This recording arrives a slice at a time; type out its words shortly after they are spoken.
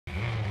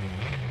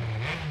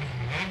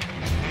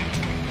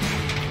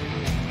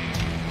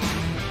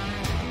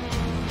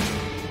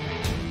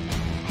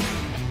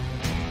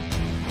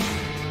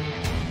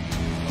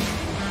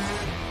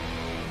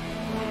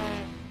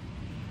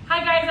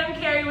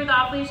with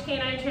Off Leash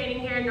Canine Training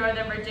here in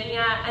Northern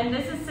Virginia, and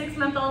this is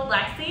 6-month-old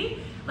Lexi.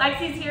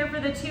 Lexi's here for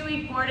the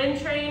 2-week board and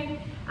train.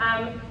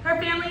 Her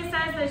family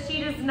says that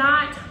she does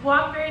not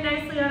walk very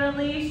nicely on a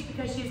leash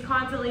because she's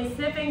constantly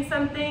sniffing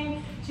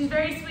something. She's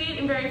very sweet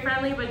and very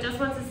friendly, but just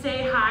wants to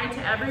say hi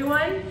to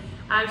everyone.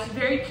 She's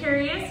very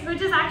curious,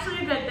 which is actually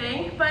a good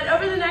thing. But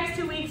over the next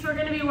 2 weeks, we're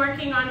going to be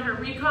working on her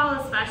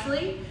recall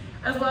especially,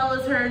 as well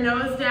as her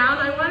nose down.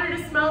 I want her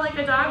to smell like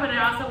a dog, but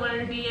I also want her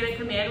to be in a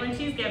command when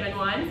she's given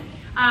one.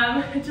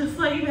 Just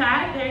like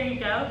that, there you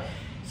go.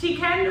 She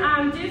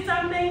can do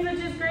some things,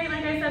 which is great,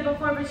 like I said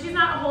before, but she's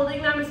not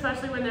holding them,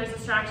 especially when there's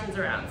distractions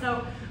around.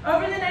 So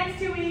over the next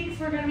 2 weeks,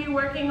 we're going to be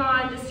working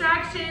on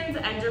distractions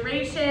and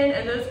duration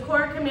and those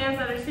core commands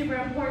that are super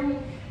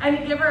important, and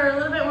to give her a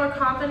little bit more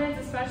confidence,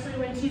 especially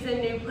when she's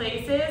in new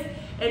places,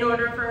 in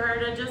order for her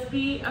to just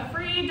be a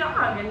free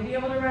dog and be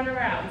able to run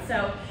around.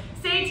 So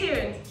stay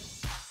tuned.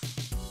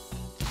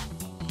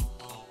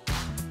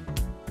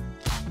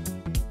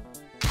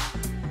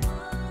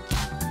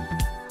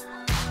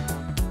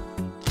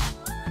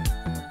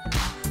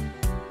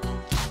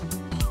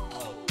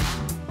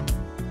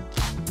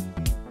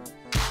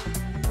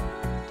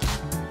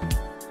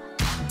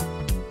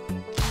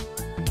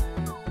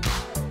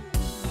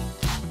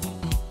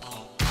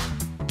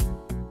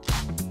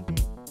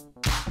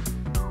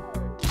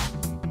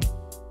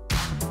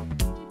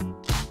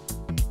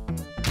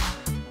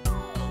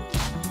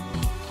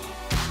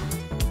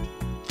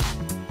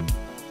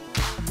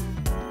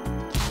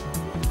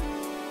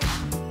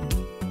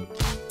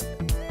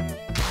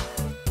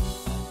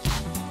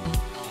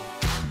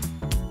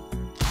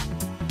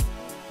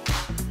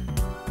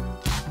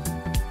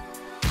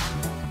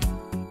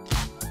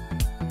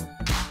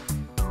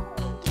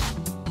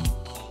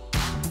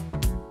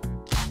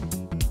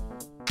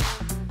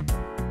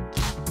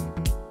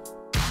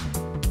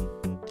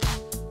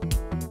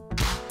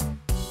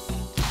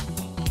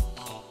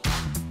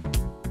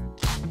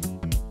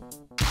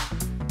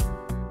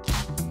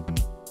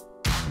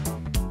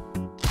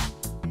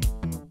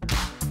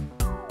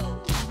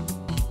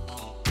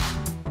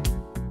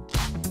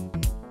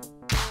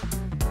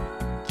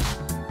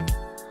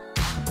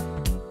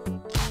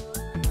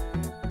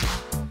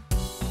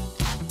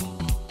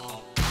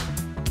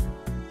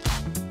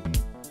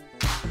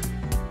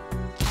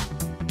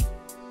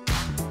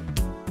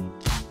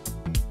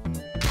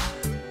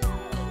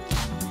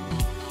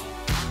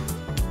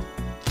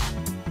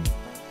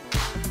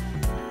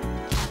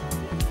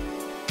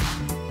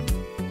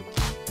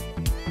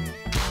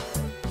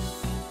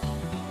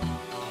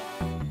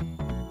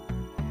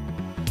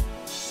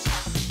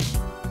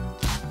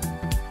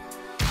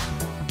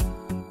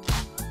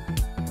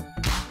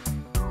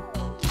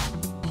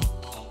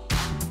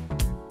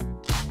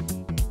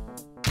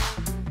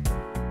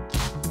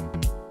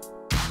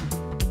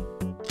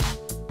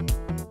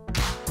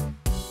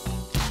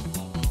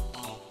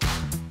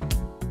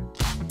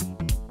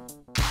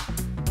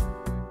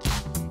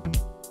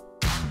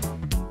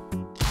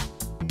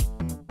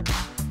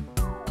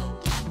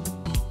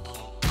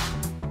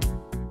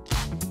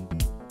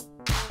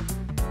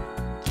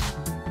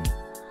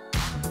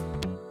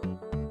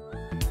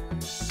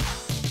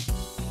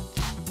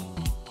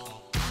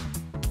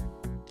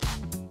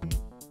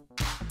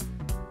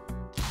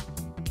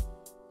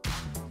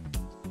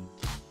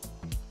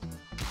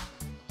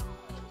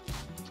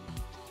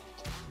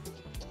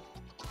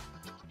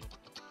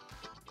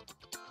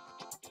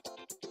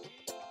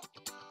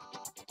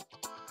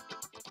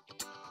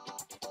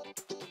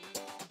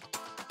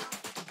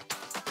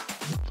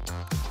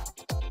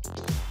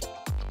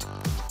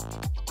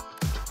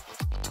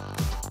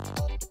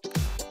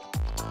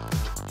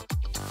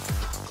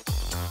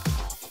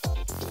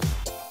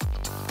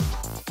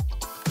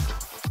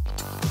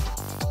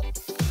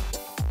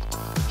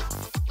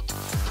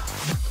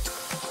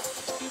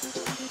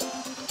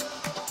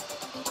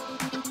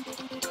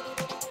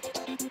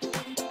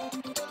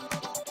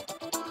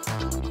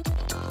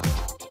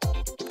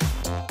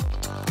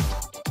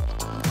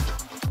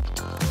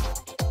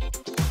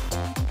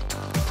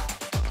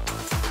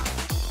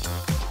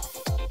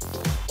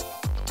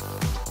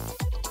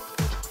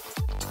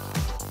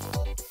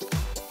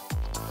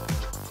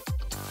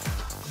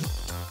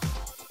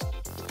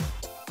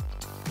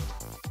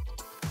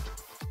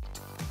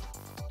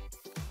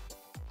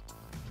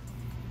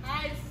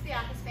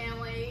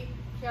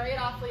 Carrie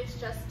at Off Leash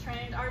just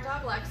trained our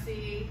dog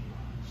Lexi.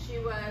 She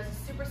was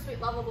a super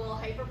sweet, lovable,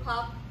 hyper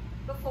pup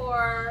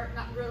before,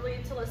 not really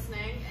into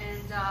listening,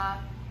 and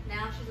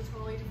now she's a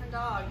totally different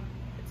dog.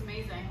 It's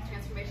amazing.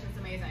 Transformation is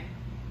amazing.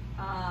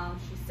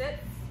 She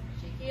sits,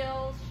 she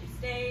heels, she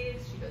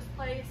stays, she goes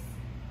place,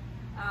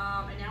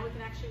 and now we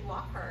can actually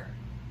walk her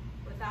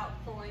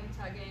without pulling,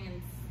 tugging,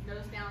 and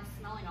nose down,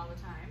 smelling all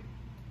the time.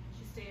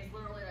 She stays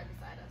literally right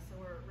beside us, so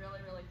we're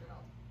really, really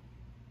thrilled.